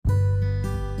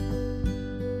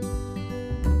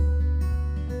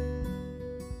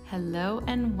Hello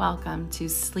and welcome to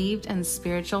Sleeved and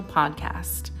Spiritual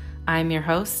Podcast. I'm your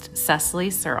host,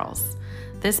 Sesalee.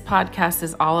 This podcast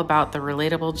is all about the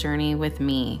relatable journey with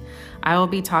me. I will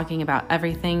be talking about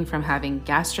everything from having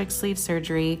gastric sleeve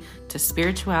surgery to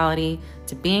spirituality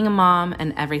to being a mom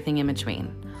and everything in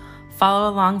between. Follow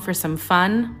along for some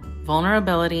fun,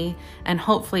 vulnerability, and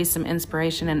hopefully some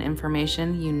inspiration and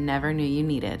information you never knew you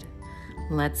needed.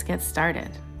 Let's get started.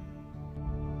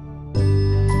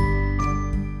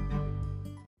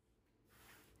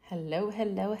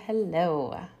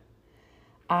 Hello.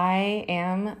 I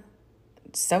am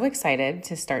so excited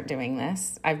to start doing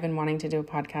this. I've been wanting to do a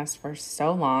podcast for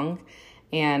so long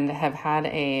and have had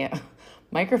a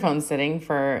microphone sitting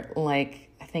for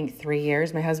I think 3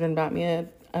 years. My husband bought me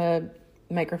a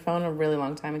microphone a really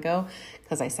long time ago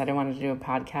because I said I wanted to do a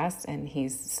podcast, and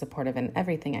he's supportive in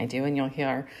everything I do, and you'll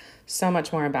hear so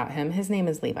much more about him. His name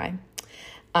is Levi.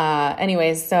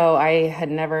 Anyways, so I had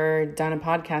never done a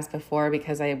podcast before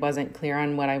because I wasn't clear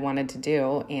on what I wanted to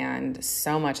do, and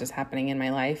so much is happening in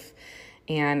my life,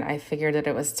 and I figured that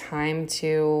it was time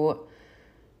to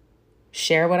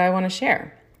share what I want to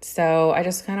share. So I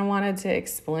just kind of wanted to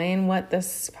explain what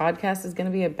this podcast is going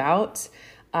to be about.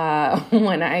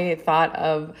 When I thought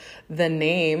of the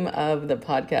name of the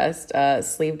podcast,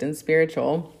 Sleeved and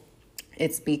Spiritual,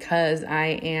 it's because I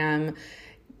am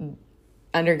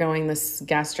undergoing this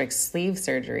gastric sleeve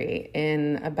surgery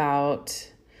in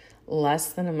about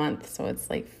less than a month. So it's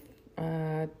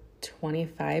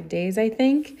 25 days, I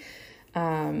think.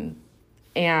 And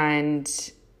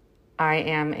I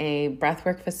am a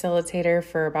breathwork facilitator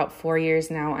for about 4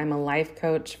 years now. I'm a life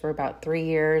coach for about 3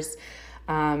 years.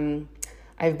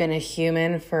 I've been a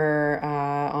human for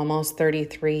almost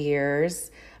 33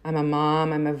 years. I'm a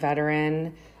mom. I'm a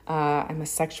veteran. I'm a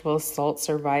sexual assault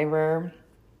survivor.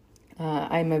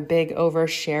 I'm a big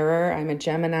oversharer. I'm a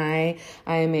Gemini.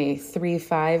 I'm a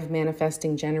 3-5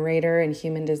 manifesting generator in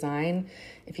human design.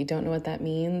 If you don't know what that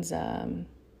means,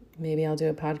 maybe I'll do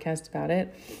a podcast about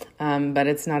it. But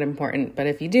it's not important. But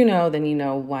if you do know, then you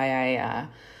know why I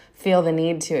feel the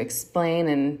need to explain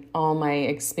and all my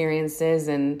experiences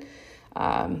and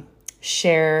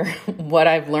share what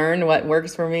I've learned, what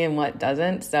works for me and what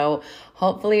doesn't. So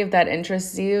hopefully if that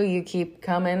interests you, you keep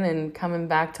coming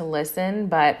back to listen.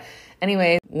 But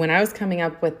anyway, when I was coming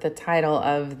up with the title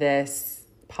of this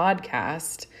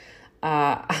podcast,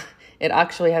 it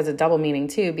actually has a double meaning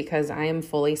too, because I am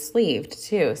fully sleeved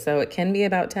too. So it can be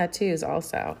about tattoos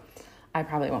also. I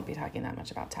probably won't be talking that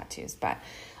much about tattoos, but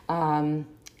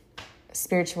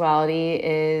spirituality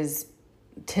is,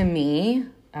 to me,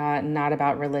 not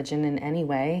about religion in any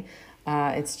way.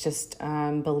 It's just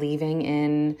believing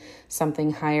in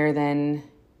something higher than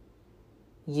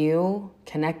you,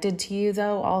 connected to you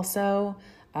though also.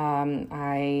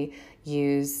 I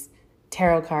use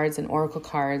tarot cards and oracle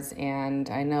cards, and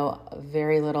I know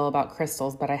very little about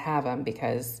crystals, but I have them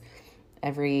because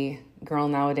every girl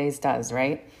nowadays does,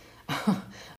 right?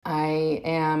 I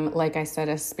am, like I said,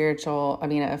 a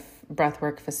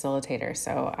breathwork facilitator.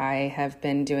 So I have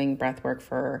been doing breathwork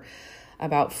for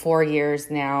about 4 years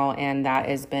now, and that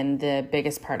has been the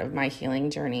biggest part of my healing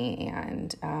journey,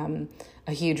 and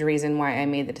a huge reason why I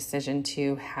made the decision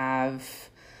to have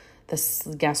this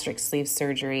gastric sleeve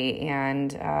surgery.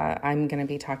 And I'm going to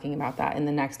be talking about that in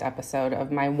the next episode of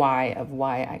my why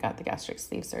I got the gastric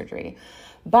sleeve surgery.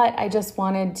 But I just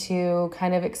wanted to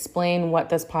kind of explain what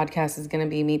this podcast is going to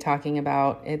be me talking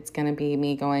about. It's going to be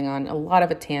me going on a lot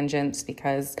of tangents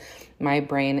because my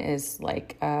brain is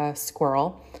like a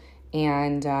squirrel,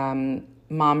 and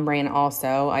mom brain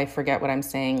also. I forget what I'm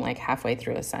saying like halfway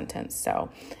through a sentence. So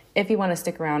if you want to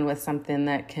stick around with something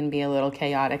that can be a little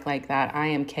chaotic like that, I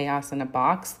am chaos in a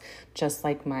box, just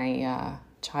like my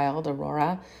child,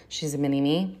 Aurora. She's a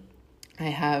mini-me. I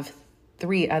have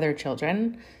 3 other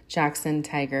children, Jackson,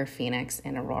 Tiger, Phoenix,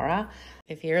 and Aurora.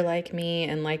 If you're like me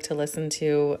and like to listen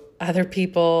to other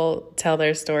people tell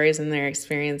their stories and their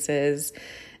experiences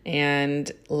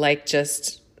and like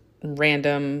just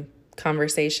random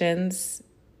conversations,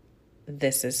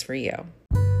 this is for you.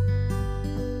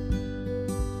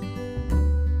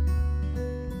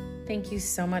 Thank you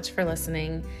so much for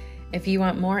listening. If you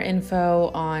want more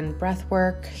info on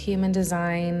breathwork, human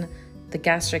design, the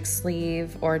gastric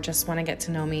sleeve, or just want to get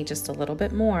to know me just a little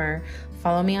bit more,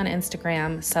 follow me on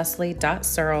Instagram,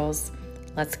 sesalee.searles.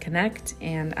 Let's connect,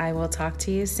 and I will talk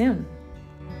to you soon.